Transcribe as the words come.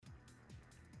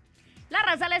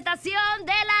a la estación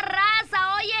de la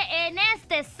raza. Oye, en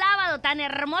este sábado tan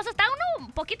hermoso, está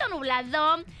un poquito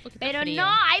nubladón, pero frío. no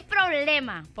hay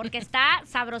problema, porque está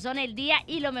sabrosón el día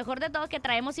y lo mejor de todo es que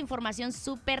traemos información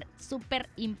súper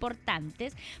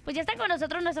importantes. Pues ya están con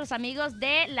nosotros nuestros amigos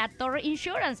de La Torre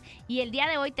Insurance y el día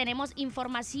de hoy tenemos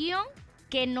información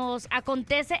que nos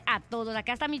acontece a todos.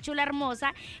 Acá está mi chula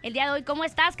hermosa. El día de hoy, ¿cómo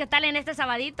estás? ¿Qué tal en este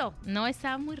sabadito? No,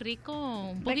 está muy rico,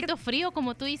 un poquito frío,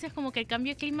 como tú dices, como que el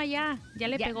cambio de clima ya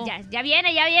le pegó. Ya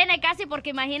viene casi, porque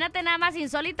imagínate nada más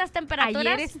insólitas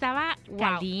temperaturas. Ayer estaba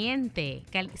caliente,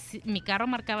 mi carro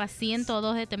marcaba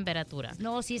 102 de temperatura.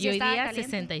 No, sí, y hoy estaba día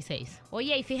caliente. 66.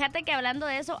 Oye, y fíjate que hablando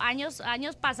de eso, años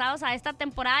pasados a esta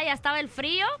temporada ya estaba el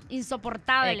frío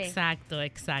insoportable. Exacto.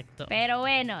 Pero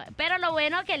lo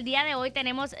bueno que el día de hoy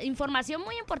tenemos información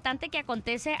muy importante que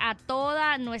acontece a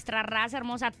toda nuestra raza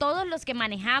hermosa, a todos los que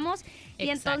manejamos. Y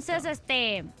entonces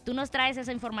tú nos traes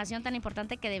esa información tan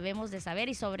importante que debemos de saber.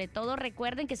 Y sobre todo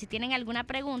recuerden que si tienen alguna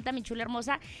pregunta, mi chula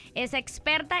hermosa es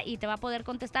experta y te va a poder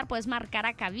contestar. Puedes marcar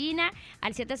a cabina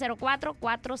al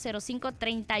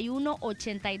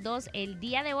 704-405-3182 el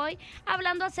día de hoy,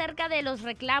 hablando acerca de los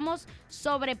reclamos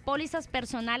sobre pólizas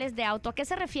personales de auto. ¿A qué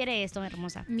se refiere esto,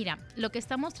 hermosa? Mira, lo que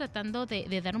estamos tratando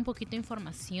de dar un poquito de información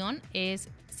es,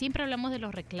 siempre hablamos de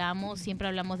los reclamos, siempre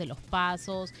hablamos de los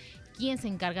pasos, quién se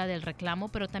encarga del reclamo,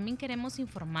 pero también queremos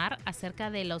informar acerca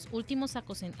de los últimos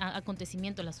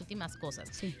acontecimientos, las últimas cosas.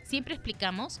 Sí. Siempre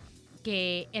explicamos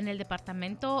que en el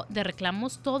departamento de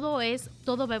reclamos todo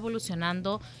va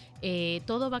evolucionando,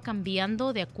 todo va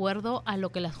cambiando de acuerdo a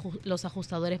lo que los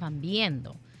ajustadores van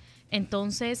viendo.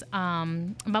 Entonces,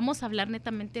 vamos a hablar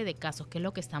netamente de casos, que es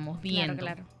lo que estamos viendo.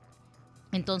 Claro.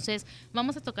 Entonces,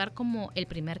 vamos a tocar como el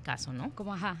primer caso, ¿no?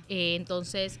 Como ajá.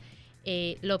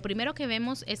 Lo primero que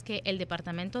vemos es que el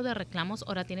departamento de reclamos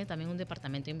ahora tiene también un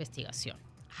departamento de investigación.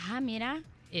 Ah, mira.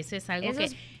 Ese es algo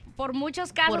es por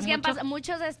muchos casos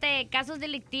muchos casos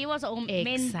delictivos o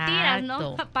mentiras,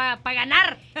 ¿no? Para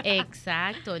ganar.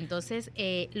 Exacto. Entonces,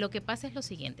 lo que pasa es lo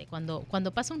siguiente.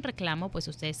 Cuando pasa un reclamo, pues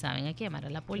ustedes saben, hay que llamar a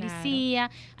la policía,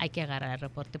 hay que agarrar el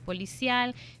reporte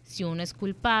policial. Si uno es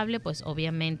culpable, pues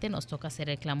obviamente nos toca hacer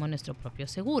reclamo en nuestro propio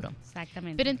seguro.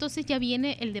 Exactamente. Pero entonces ya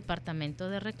viene el departamento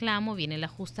de reclamo, viene el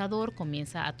ajustador,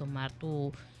 comienza a tomar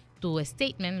tu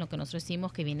statement, lo que nosotros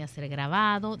decimos que viene a ser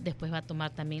grabado, después va a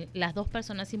tomar también las dos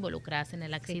personas involucradas en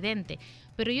el accidente,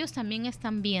 pero ellos también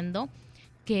están viendo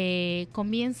que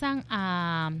comienzan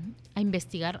a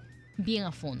investigar bien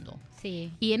a fondo.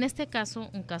 Sí. Y en este caso,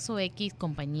 un caso X,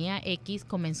 compañía X,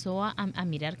 comenzó a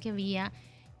mirar que había,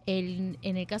 en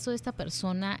el caso de esta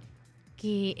persona,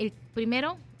 que el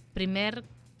primer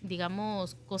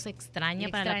digamos, cosa extraña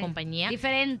para la compañía.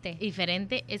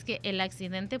 Diferente es que el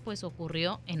accidente pues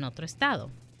ocurrió en otro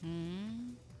estado.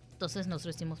 Entonces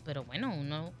nosotros decimos, pero bueno,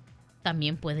 uno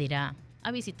también puede ir a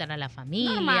visitar a la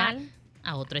familia. Normal.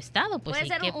 A otro estado, pues puede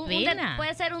ser qué pena.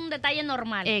 Puede ser un detalle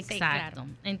normal. Exacto. Sí, claro.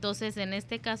 Entonces en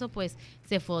este caso pues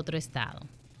se fue a otro estado.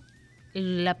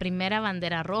 La primera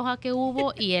bandera roja que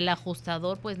hubo y el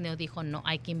ajustador pues nos dijo, no,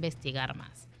 hay que investigar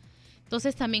más.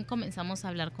 Entonces también comenzamos a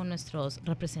hablar con nuestros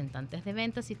representantes de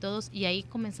ventas y todos, y ahí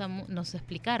nos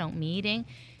explicaron, miren,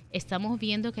 estamos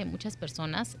viendo que hay muchas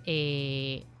personas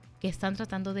que están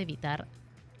tratando de evitar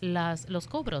los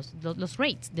cobros, los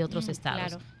rates de otros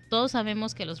estados. Claro. Todos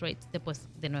sabemos que los rates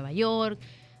de Nueva York,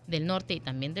 del norte y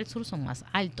también del sur son más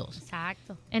altos.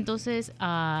 Exacto. Entonces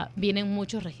vienen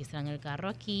muchos, registran el carro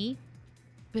aquí,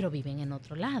 pero viven en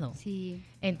otro lado. Sí.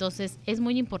 Entonces, es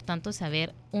muy importante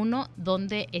saber, uno,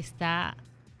 dónde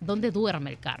duerme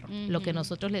el carro. Lo que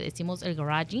nosotros le decimos el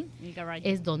garaging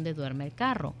es dónde duerme el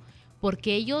carro.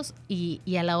 Porque ellos, y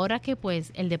a la hora que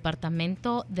pues el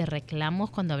departamento de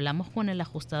reclamos, cuando hablamos con el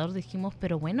ajustador, dijimos,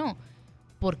 pero bueno,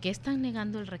 ¿por qué están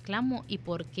negando el reclamo? ¿Y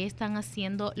por qué están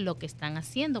haciendo lo que están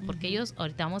haciendo? Porque ellos,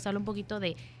 ahorita vamos a hablar un poquito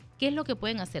de qué es lo que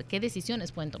pueden hacer, qué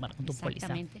decisiones pueden tomar con tu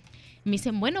póliza. Me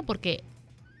dicen, bueno, porque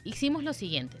hicimos lo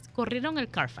siguiente, corrieron el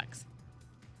Carfax.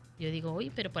 Yo digo,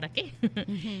 oye, ¿pero para qué?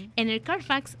 En el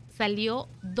Carfax salió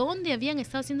dónde habían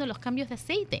estado haciendo los cambios de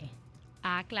aceite.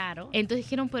 Ah, claro. Entonces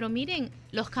dijeron, pero miren,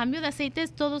 los cambios de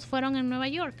aceites todos fueron en Nueva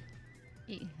York.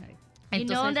 ¿Y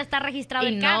no dónde está registrado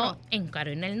el carro? En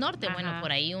Carolina del Norte. Ajá. Bueno,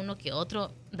 por ahí uno que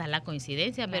otro da la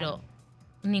coincidencia, claro.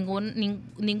 Pero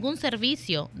ningún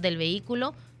servicio del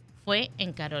vehículo fue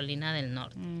en Carolina del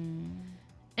Norte.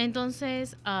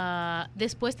 Entonces,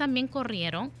 después también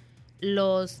corrieron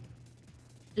la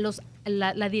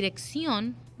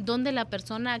dirección donde la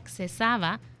persona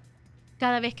accesaba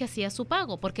cada vez que hacía su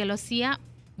pago, porque lo hacía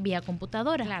vía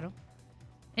computadora. Claro.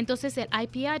 Entonces, el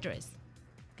IP address.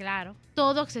 Claro.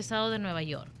 Todo accesado de Nueva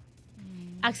York.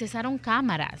 Accesaron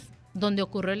cámaras. donde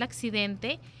ocurrió el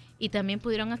accidente, y también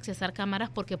pudieron accesar cámaras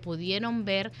porque pudieron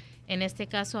ver, en este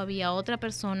caso había otra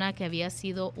persona que había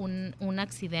sido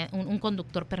un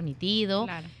conductor permitido,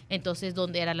 Claro. entonces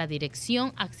donde era la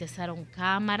dirección, accesaron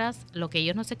cámaras, lo que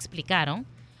ellos nos explicaron,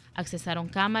 accesaron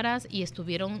cámaras y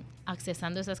estuvieron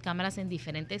accesando esas cámaras en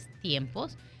diferentes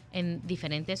tiempos, en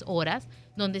diferentes horas,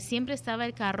 donde siempre estaba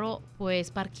el carro pues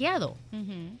parqueado.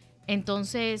 Uh-huh.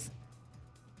 Entonces,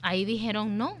 ahí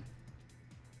dijeron, no,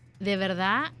 de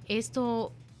verdad,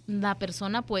 la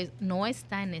persona pues no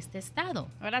está en este estado.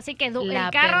 Ahora sí que el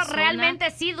carro realmente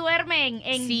sí duerme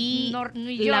en sí, New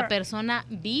York. La persona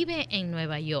vive en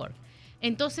Nueva York.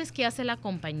 Entonces, ¿qué hace la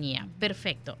compañía?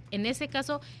 Perfecto. En ese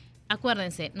caso,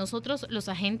 acuérdense, nosotros los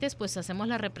agentes pues hacemos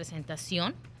la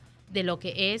representación de lo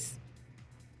que es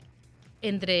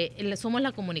somos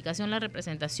la comunicación, la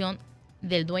representación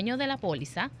del dueño de la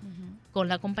póliza con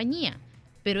la compañía,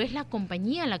 pero es la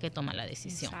compañía la que toma la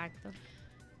decisión. Exacto.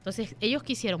 Entonces, ellos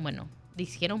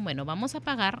dijeron, bueno, vamos a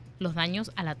pagar los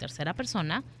daños a la tercera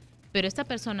persona, pero esta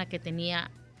persona que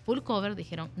tenía full cover,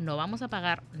 dijeron, no vamos a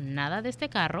pagar nada de este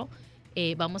carro,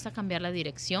 vamos a cambiar la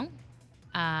dirección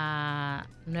a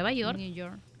Nueva York,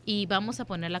 y vamos a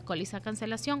poner la póliza a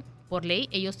cancelación. Por ley,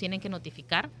 ellos tienen que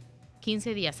notificar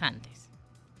 15 días antes.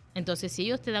 Entonces, si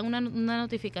ellos te dan una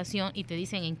notificación y te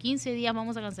dicen en 15 días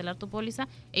vamos a cancelar tu póliza,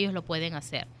 ellos lo pueden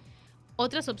hacer.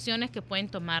 Otras opciones que pueden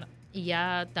tomar, y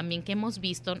ya también que hemos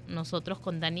visto nosotros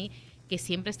con Dani, que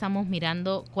siempre estamos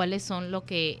mirando cuáles son lo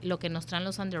que nos traen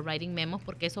los underwriting memos,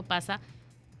 porque eso pasa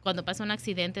cuando pasa un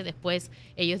accidente. Después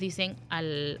ellos dicen a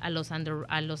los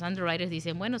underwriters,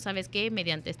 dicen, bueno, ¿sabes qué?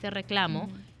 Mediante este reclamo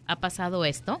ha pasado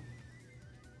esto.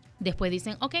 Después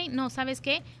dicen, ok, no, ¿sabes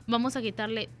qué? Vamos a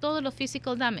quitarle todos los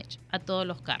physical damage a todos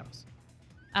los carros.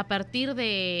 A partir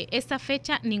de esta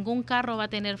fecha, ningún carro va a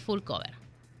tener full cover.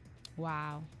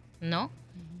 Wow. ¿No?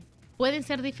 Pueden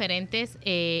ser diferentes.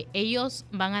 Ellos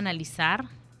van a analizar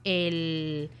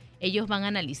el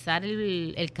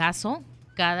caso.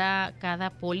 Cada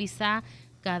póliza,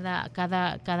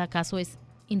 cada caso es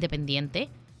independiente.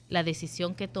 La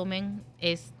decisión que tomen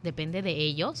depende de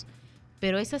ellos,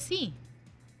 pero es así.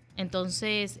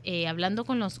 Entonces, hablando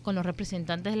con los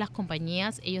representantes de las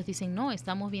compañías, ellos dicen, no,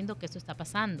 estamos viendo que esto está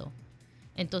pasando.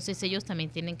 Entonces, ellos también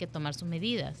tienen que tomar sus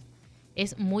medidas.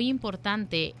 Es muy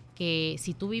importante que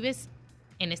si tú vives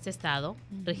en este estado,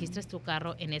 registres tu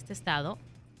carro en este estado,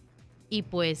 y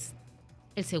pues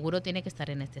el seguro tiene que estar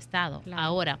en este estado. Claro.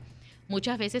 Ahora,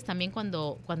 muchas veces también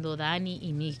cuando Dani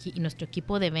y nuestro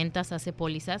equipo de ventas hace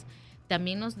pólizas,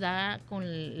 también nos da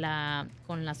con la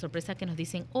sorpresa que nos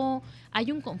dicen,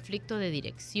 hay un conflicto de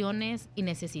direcciones y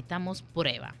necesitamos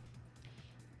prueba.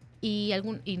 Y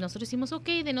nosotros decimos, ok,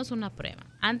 denos una prueba.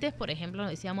 Antes, por ejemplo,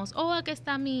 nos decíamos, acá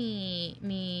está mi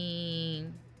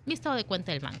estado de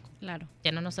cuenta del banco. Claro.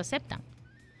 Ya no nos aceptan.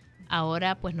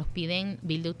 Ahora, pues, nos piden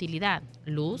bill de utilidad,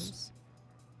 luz,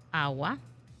 agua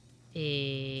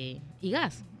y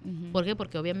gas. Uh-huh. ¿Por qué?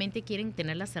 Porque obviamente quieren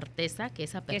tener la certeza que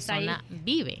esa persona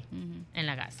vive en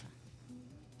la casa.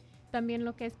 También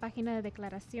lo que es página de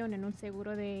declaración en un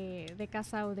seguro de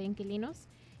casa o de inquilinos,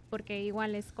 porque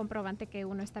igual es comprobante que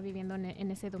uno está viviendo en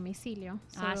ese domicilio.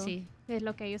 Sí. Es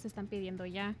lo que ellos están pidiendo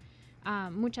ya.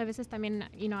 Muchas veces también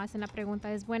hacen la pregunta,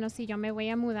 si yo me voy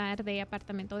a mudar de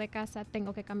apartamento de casa,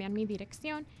 ¿tengo que cambiar mi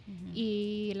dirección? Uh-huh.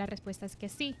 Y la respuesta es que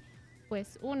sí.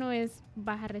 Pues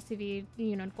vas a recibir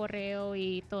el correo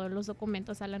y todos los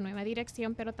documentos a la nueva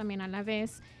dirección, pero también a la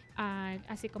vez,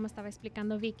 así como estaba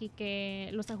explicando Vicky, que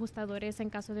los ajustadores en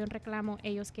caso de un reclamo,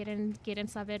 ellos quieren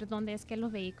saber dónde es que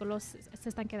los vehículos se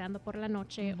están quedando por la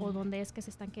noche, o dónde es que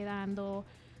se están quedando,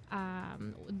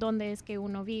 dónde es que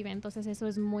uno vive. Entonces eso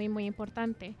es muy, muy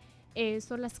importante.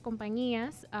 Eso las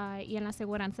compañías y en la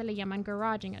aseguranza le llaman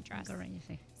garaging address.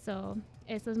 Sí. So,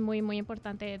 eso es muy, muy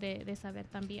importante de saber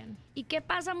también. ¿Y qué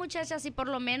pasa, muchachas? Si por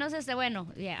lo menos,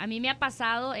 a mí me ha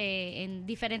pasado en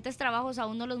diferentes trabajos, a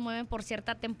uno los mueven por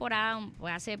cierta temporada.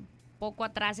 Hace poco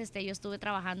atrás yo estuve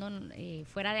trabajando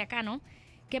fuera de acá, ¿no?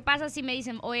 ¿Qué pasa si me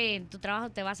dicen, oye, en tu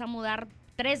trabajo te vas a mudar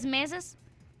 3 meses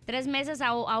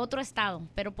a otro estado,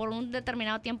 pero por un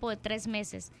determinado tiempo de 3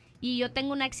 meses, y yo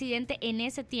tengo un accidente en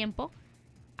ese tiempo,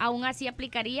 aún así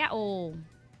aplicaría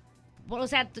o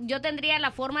sea, yo tendría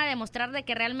la forma de demostrar de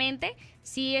que realmente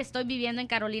sí estoy viviendo en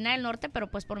Carolina del Norte,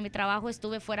 pero pues por mi trabajo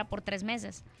estuve fuera por 3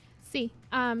 meses. Sí,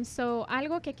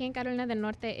 algo que aquí en Carolina del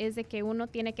Norte es de que uno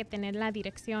tiene que tener la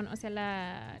dirección, o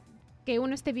sea, que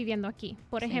uno esté viviendo aquí.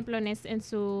 Por ejemplo, en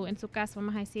su caso,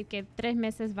 vamos a decir que 3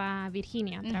 meses va a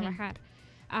Virginia a trabajar.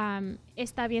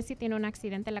 Está bien si tiene un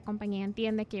accidente, la compañía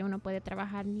entiende que uno puede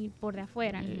trabajar por de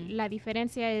afuera. La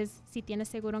diferencia es si tiene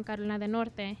seguro en Carolina del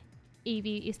Norte,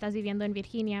 y estás viviendo en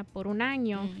Virginia por un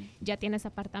año, ya tienes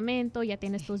apartamento, ya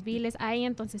tienes tus biles, ahí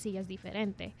entonces sí ya es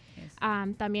diferente.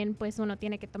 También pues uno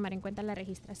tiene que tomar en cuenta la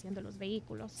registración de los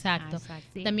vehículos. Exacto.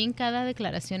 Sí. También cada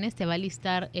declaración te va a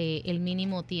listar el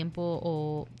mínimo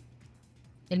tiempo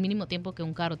que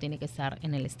un carro tiene que estar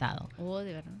en el estado. Oh,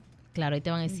 de verdad. Claro, ahí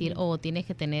te van a decir, tienes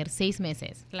que tener 6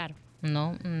 meses. Claro.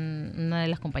 ¿No? Una de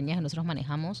las compañías que nosotros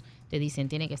manejamos te dicen,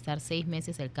 tiene que estar 6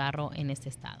 meses el carro en este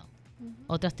estado.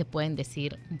 Otras te pueden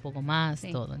decir un poco más,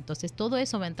 todo. Entonces, todo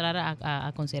eso va a entrar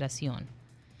a consideración.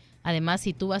 Además,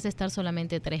 si tú vas a estar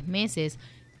solamente 3 meses,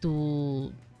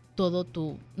 no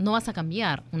vas a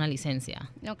cambiar una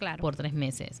licencia por 3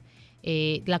 meses.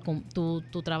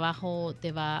 Tu trabajo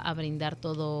te va a brindar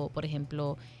todo, por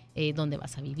ejemplo, dónde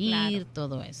vas a vivir,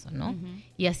 todo eso, ¿no?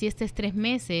 Y así estés 3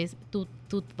 meses, tú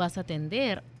vas a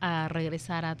tender a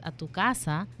regresar a tu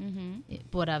casa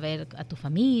por ver a tu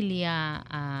familia,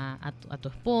 a tu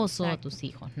esposo, a tus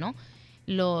hijos, ¿no?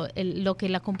 Lo que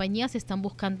las compañías están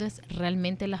buscando es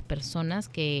realmente las personas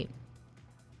que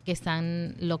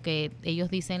están, lo que ellos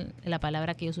dicen, la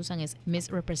palabra que ellos usan es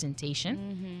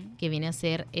misrepresentation, que viene a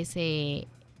ser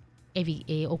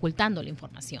ocultando la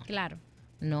información. Claro.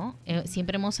 ¿No?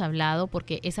 Siempre hemos hablado,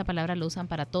 porque esa palabra la usan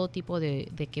para todo tipo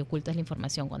de que ocultas la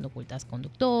información, cuando ocultas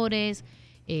conductores,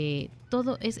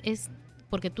 todo es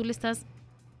porque tú le estás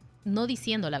no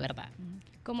diciendo la verdad.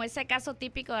 Como ese caso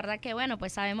típico, ¿verdad? Que bueno,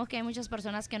 pues sabemos que hay muchas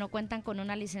personas que no cuentan con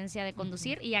una licencia de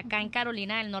conducir y acá en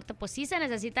Carolina del Norte pues sí se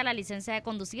necesita la licencia de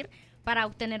conducir para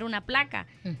obtener una placa.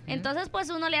 Entonces pues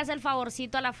uno le hace el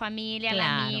favorcito a la familia, al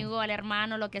amigo, al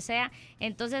hermano, lo que sea.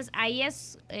 Entonces ahí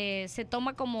se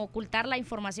toma como ocultar la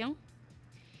información.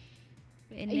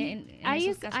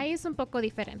 Ahí es un poco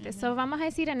diferente. So, vamos a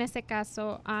decir en ese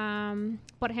caso,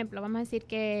 por ejemplo, vamos a decir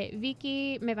que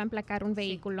Vicky me va a emplacar un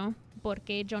vehículo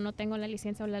porque yo no tengo la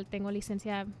licencia o tengo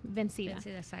licencia vencida.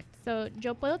 Exacto. So,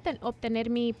 yo puedo obtener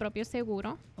mi propio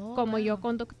seguro como yo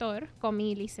conductor con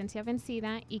mi licencia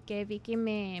vencida y que Vicky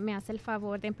me hace el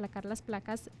favor de emplacar las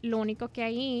placas. Lo único que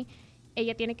ahí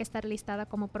ella tiene que estar listada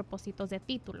como propósitos de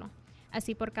título.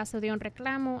 Así por caso de un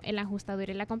reclamo, el ajustador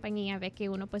y la compañía ve que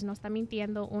uno pues no está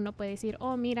mintiendo. Uno puede decir,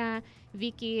 mira,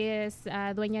 Vicky es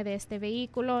dueña de este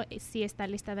vehículo, sí está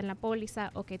listada en la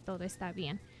póliza o que todo está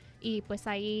bien. Y pues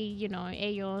ahí,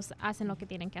 ellos hacen lo que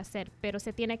tienen que hacer, pero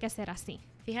se tiene que hacer así.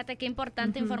 Fíjate qué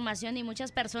importante información y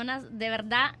muchas personas de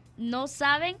verdad no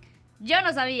saben. Yo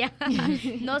no sabía,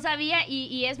 no sabía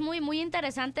y es muy, muy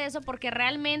interesante eso porque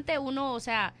realmente uno, o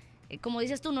sea, como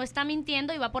dices tú, no está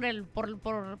mintiendo y va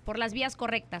por las vías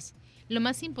correctas. Lo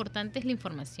más importante es la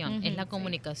información, es la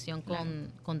comunicación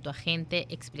con tu agente,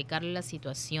 explicarle la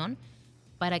situación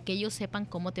para que ellos sepan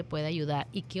cómo te puede ayudar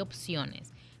y qué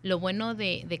opciones. Lo bueno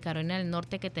de Carolina del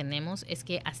Norte que tenemos es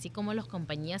que así como las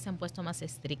compañías se han puesto más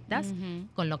estrictas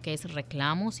con lo que es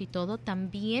reclamos y todo,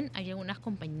 también hay algunas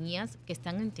compañías que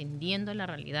están entendiendo la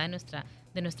realidad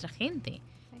de nuestra gente.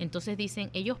 Entonces dicen,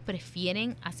 ellos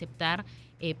prefieren aceptar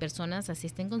personas así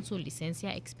estén con su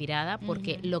licencia expirada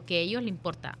porque lo que a ellos les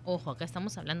importa, ojo, acá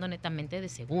estamos hablando netamente de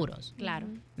seguros. Claro.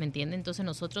 ¿Me entienden? Entonces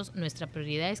nuestra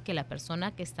prioridad es que la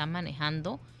persona que está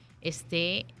manejando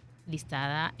esté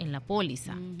listada en la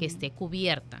póliza, que esté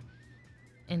cubierta.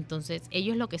 Entonces,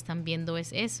 ellos lo que están viendo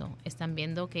es eso. Están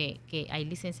viendo que hay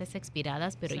licencias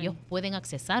expiradas, pero ellos pueden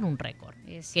accesar un récord,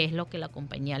 que es lo que la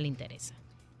compañía le interesa.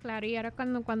 Claro, y ahora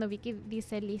cuando Vicky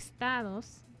dice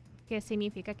listados, que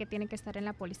significa que tienen que estar en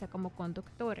la póliza como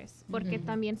conductores, porque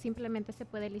también simplemente se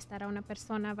puede listar a una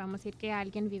persona, vamos a decir que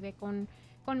alguien vive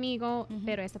conmigo,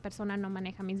 pero esa persona no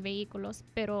maneja mis vehículos,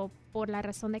 pero por la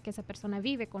razón de que esa persona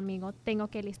vive conmigo, tengo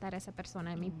que listar a esa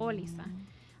persona en mi póliza.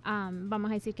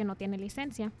 Vamos a decir que no tiene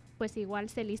licencia, pues igual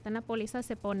se lista en la póliza,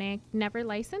 se pone never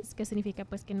licensed, que significa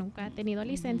pues que nunca ha tenido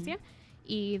licencia,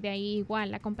 y de ahí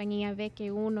igual la compañía ve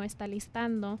que uno está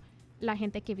listando la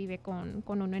gente que vive con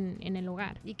uno en el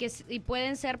hogar. Y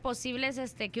pueden ser posibles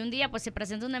que un día pues se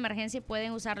presente una emergencia y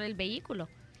pueden usar el vehículo.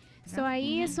 So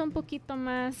ahí es un poquito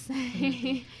más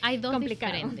hay dos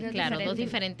complicado. Dos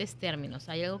diferentes términos.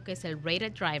 Hay algo que es el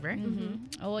rated driver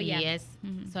y es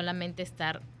solamente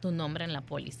estar tu nombre en la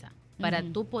póliza. Para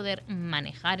tú poder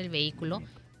manejar el vehículo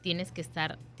tienes que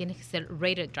ser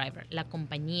rated driver. La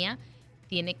compañía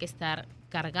tiene que estar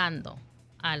cargando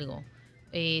algo.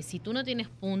 Si tú no tienes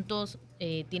puntos,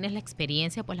 tienes la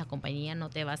experiencia, pues la compañía no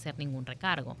te va a hacer ningún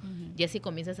recargo. Ya si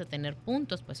comienzas a tener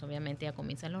puntos, pues obviamente ya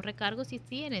comienzan los recargos y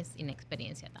tienes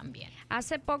inexperiencia también.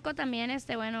 Hace poco también,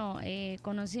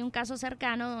 conocí un caso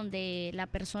cercano donde la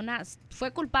persona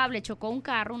fue culpable, chocó un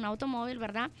carro, un automóvil,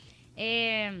 ¿verdad?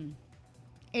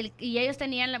 Y ellos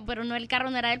tenían, pero el carro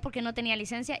no era él porque no tenía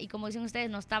licencia y como dicen ustedes,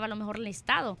 no estaba a lo mejor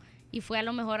listado y fue a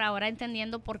lo mejor ahora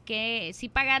entendiendo por qué sí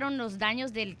pagaron los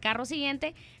daños del carro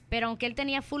siguiente, pero aunque él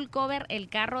tenía full cover, el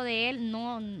carro de él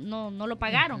no lo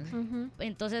pagaron.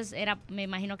 Entonces me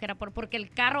imagino que era porque el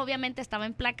carro obviamente estaba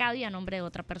emplacado y a nombre de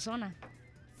otra persona.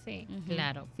 Sí,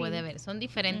 claro, puede haber. Son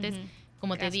diferentes,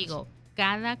 como casos. Te digo,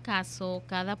 cada caso,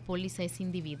 cada póliza es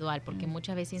individual, porque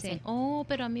muchas veces dicen,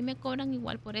 pero a mí me cobran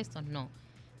igual por esto. No.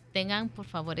 Tengan, por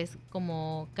favor, es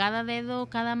como cada dedo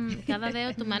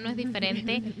de tu mano es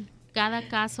diferente, cada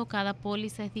caso, cada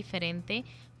póliza es diferente.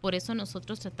 Por eso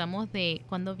nosotros tratamos de,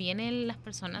 cuando vienen las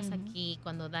personas aquí,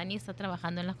 cuando Dani está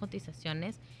trabajando en las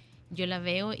cotizaciones, yo la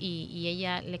veo y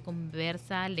ella le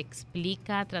conversa, le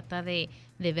explica, trata de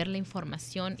ver la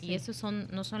información. Y eso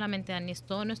no solamente Dani, es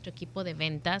todo nuestro equipo de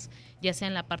ventas, ya sea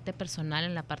en la parte personal,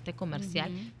 en la parte comercial,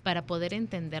 para poder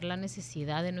entender la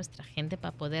necesidad de nuestra gente,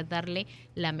 para poder darle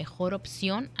la mejor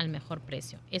opción al mejor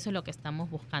precio. Eso es lo que estamos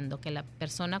buscando, que la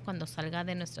persona cuando salga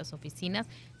de nuestras oficinas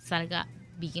salga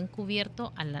bien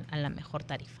cubierto a la mejor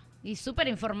tarifa. Y súper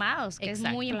informados, que es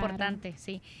muy importante,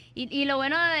 sí. Y lo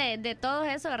bueno de todo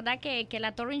eso, ¿verdad? Que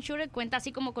la Toro Insurance cuenta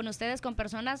así como con ustedes, con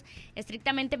personas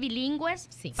estrictamente bilingües,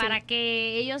 para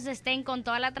que ellos estén con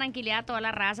toda la tranquilidad, toda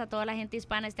la raza, toda la gente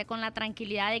hispana esté con la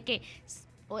tranquilidad de que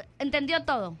entendió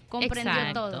todo,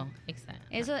 comprendió todo. Exacto.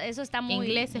 Eso está muy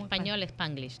inglés, muy español,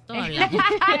 spanglish, todo hablamos.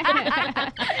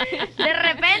 De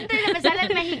repente se me sale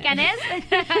el mexicanés.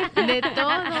 De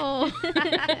todo.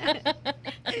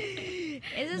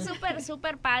 Eso es súper,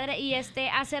 súper padre. Y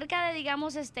acerca de,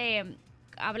 digamos,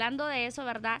 hablando de eso,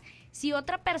 ¿verdad? Si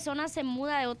otra persona se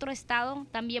muda de otro estado,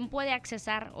 también puede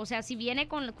accesar. O sea, si viene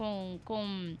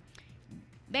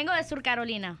vengo de Sur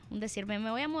Carolina, decirme, me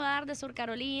voy a mudar de Sur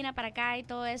Carolina para acá y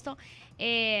todo esto,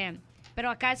 pero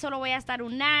acá solo voy a estar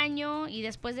 1 año y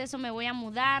después de eso me voy a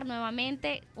mudar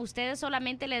nuevamente. ¿Ustedes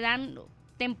solamente le dan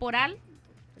temporal,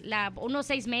 unos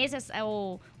 6 meses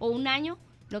o 1 año,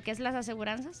 lo que es las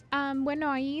aseguranzas? Bueno,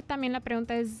 ahí también la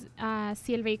pregunta es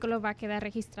si el vehículo va a quedar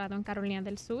registrado en Carolina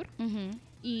del Sur.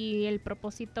 Y el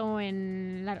propósito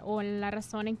la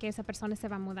razón en que esa persona se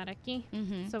va a mudar aquí.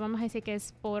 So vamos a decir que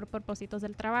es por propósitos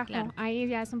del trabajo. Claro. Ahí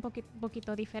ya es un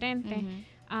poquito diferente.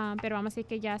 Pero vamos a decir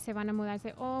que ya se van a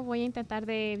mudarse. Voy a intentar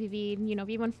de vivir,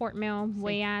 vivo en Fort Mill,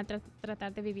 voy a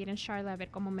tratar de vivir en Charlotte a ver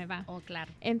cómo me va.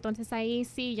 Claro. Entonces ahí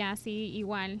sí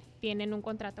igual tienen un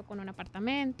contrato con un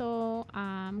apartamento,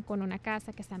 con una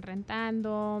casa que están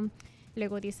rentando.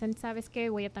 Luego dicen, ¿sabes qué?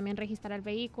 Voy a también registrar el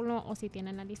vehículo, o si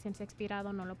tienen la licencia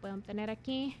expirada no lo pueden tener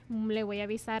aquí. Le voy a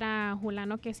avisar a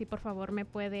Julano que si por favor me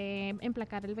puede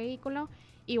emplacar el vehículo.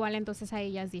 Igual entonces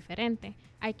ahí ya es diferente.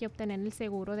 Hay que obtener el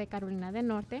seguro de Carolina del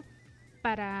Norte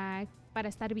para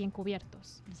estar bien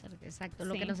cubiertos. Exacto,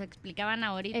 lo que nos explicaban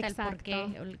ahorita, el por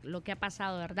qué, lo que ha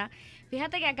pasado, ¿verdad?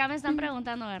 Fíjate que acá me están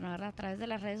preguntando, ¿verdad? A través de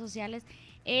las redes sociales,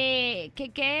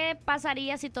 ¿qué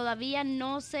pasaría si todavía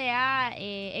no se ha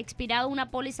expirado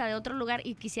una póliza de otro lugar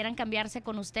y quisieran cambiarse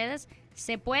con ustedes?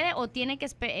 ¿Se puede o tiene que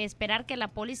esperar que la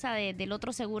póliza del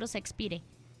otro seguro se expire?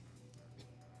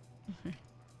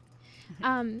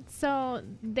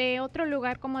 De otro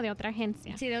lugar como de otra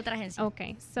agencia. Sí, de otra agencia.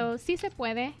 Okay, sí se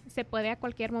puede a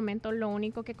cualquier momento. Lo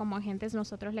único que como agentes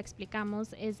nosotros le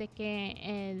explicamos es de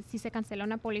que si se cancela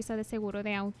una póliza de seguro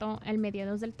de auto al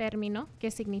mediados del término, que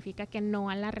significa que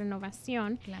no a la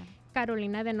renovación, claro.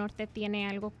 Carolina del Norte tiene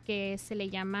algo que se le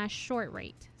llama short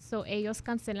rate. Ellos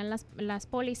cancelan las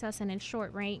pólizas en el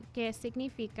short rate, que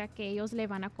significa que ellos le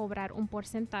van a cobrar un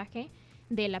porcentaje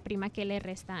de la prima que le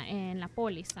resta en la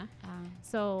póliza.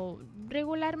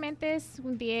 Regularmente es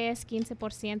un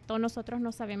 10-15%. Nosotros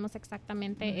no sabemos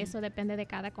exactamente, eso depende de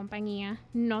cada compañía.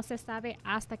 No se sabe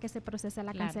hasta que se procesa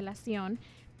la cancelación,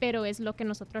 pero es lo que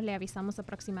nosotros le avisamos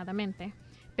aproximadamente.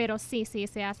 Pero sí,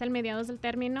 se hace al mediados del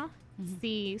término,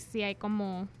 sí hay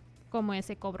como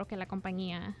ese cobro que la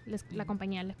compañía les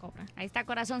cobra. Ahí está,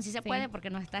 corazón, sí se puede porque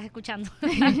nos estás escuchando.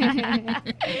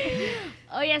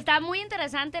 Oye, está muy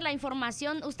interesante la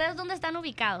información. ¿Ustedes dónde están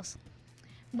ubicados?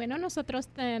 Bueno, nosotros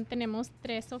tenemos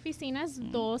 3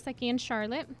 oficinas, 2 aquí en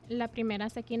Charlotte. La primera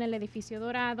es aquí en el edificio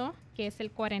Dorado, que es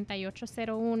el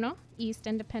 4801 East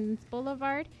Independence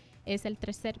Boulevard. Es el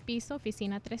 3er piso,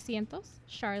 oficina 300,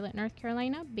 Charlotte, North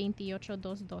Carolina,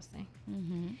 28212.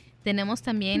 Tenemos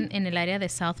también en el área de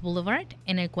South Boulevard,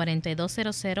 en el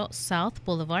 4200 South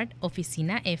Boulevard,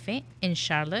 oficina F, en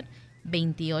Charlotte,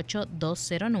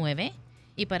 28209.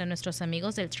 Y para nuestros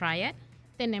amigos del Triad,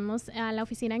 tenemos la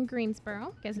oficina en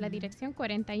Greensboro, que es la dirección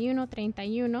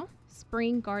 4131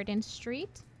 Spring Garden Street,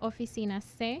 oficina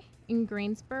C, en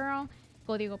Greensboro,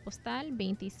 código postal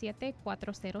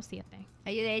 27407.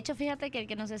 De hecho, fíjate que el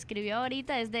que nos escribió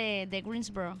ahorita es de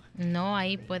Greensboro. No,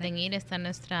 ahí pueden ir, está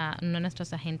uno de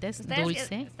nuestros agentes,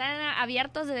 Dulce. ¿Están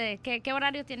abiertos? ¿Qué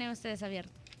horario tienen ustedes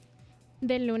abiertos?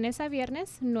 De lunes a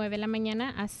viernes, 9 de la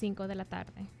mañana a 5 de la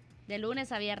tarde. De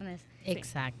lunes a viernes.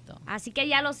 Exacto. Sí. Así que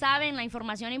ya lo saben, la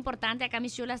información importante. Acá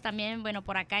mis chulas también, bueno,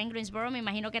 por acá en Greensboro me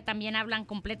imagino que también hablan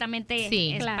completamente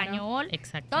español. Claro.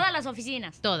 Exacto. Todas las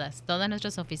oficinas. Todas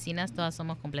nuestras oficinas, todas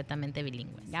somos completamente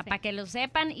bilingües. Ya, para que lo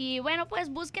sepan. Y bueno, pues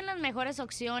busquen las mejores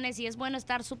opciones y es bueno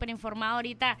estar súper informado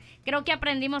ahorita. Creo que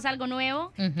aprendimos algo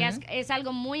nuevo, que es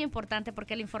algo muy importante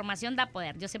porque la información da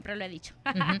poder. Yo siempre lo he dicho.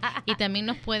 Y también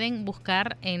nos pueden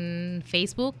buscar en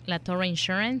Facebook, La Torre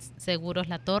Insurance, Seguros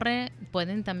La Torre.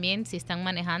 Pueden también, si están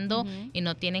manejando y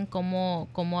no tienen cómo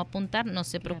apuntar, no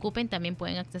se preocupen, también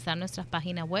pueden accesar nuestras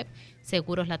páginas web,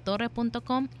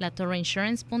 seguroslatorre.com,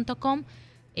 latorreinsurance.com.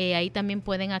 Ahí también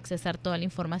pueden accesar toda la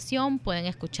información, pueden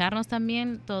escucharnos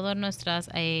también, todos nuestros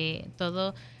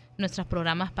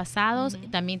programas pasados.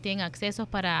 También tienen acceso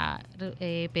para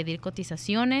pedir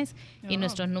cotizaciones y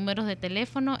nuestros números de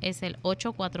teléfono es el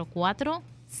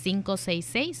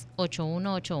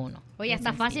 844-566-8181. Oye,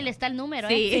 hasta fácil está el número,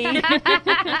 sí. ¿eh?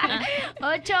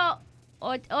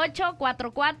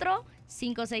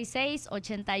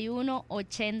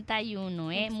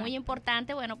 844-566-8181, ¿eh? Muy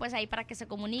importante, bueno, pues ahí para que se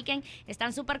comuniquen,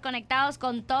 están súper conectados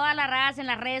con toda la raza en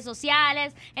las redes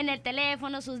sociales, en el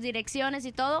teléfono, sus direcciones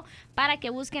y todo, para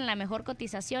que busquen la mejor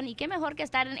cotización. Y qué mejor que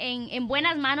estar en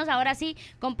buenas manos, ahora sí,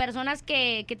 con personas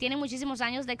que tienen muchísimos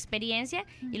años de experiencia.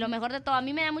 Y lo mejor de todo, a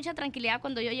mí me da mucha tranquilidad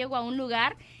cuando yo llego a un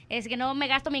lugar, es que no me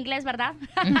gasto mi inglés, ¿verdad?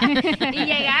 Y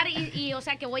llegar y, o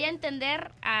sea, que voy a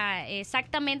entender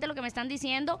exactamente lo que me están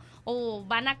diciendo o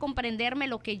van a comprenderme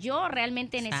lo que yo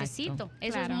realmente necesito.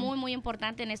 Eso es muy, muy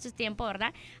importante en estos tiempos,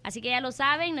 ¿verdad? Así que ya lo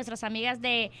saben, nuestras amigas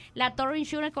de La Torre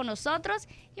Insurance con nosotros.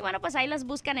 Y bueno, pues ahí las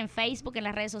buscan en Facebook, en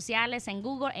las redes sociales, en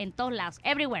Google, en todos lados,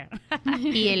 everywhere.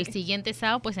 Y el siguiente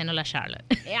sábado, pues en Hola Charlotte.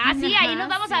 Sí, ahí nos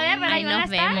vamos a ver, ¿verdad? Ahí nos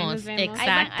vemos,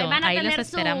 exacto. Ahí los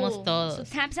esperamos todos.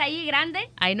 Sus tabs ahí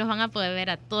grande. Ahí nos van a poder ver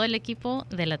a todo el equipo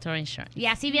de La Torre Insurance. Y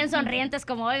así bien sonrientes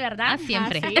como hoy, ¿verdad?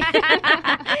 Siempre.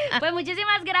 Pues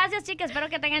muchísimas gracias, chicas. Espero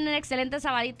que tengan un excelente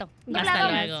sabadito.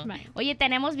 Hasta luego. Oye,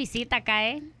 tenemos visita acá,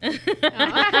 ¿eh?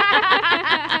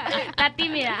 Está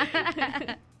tímida.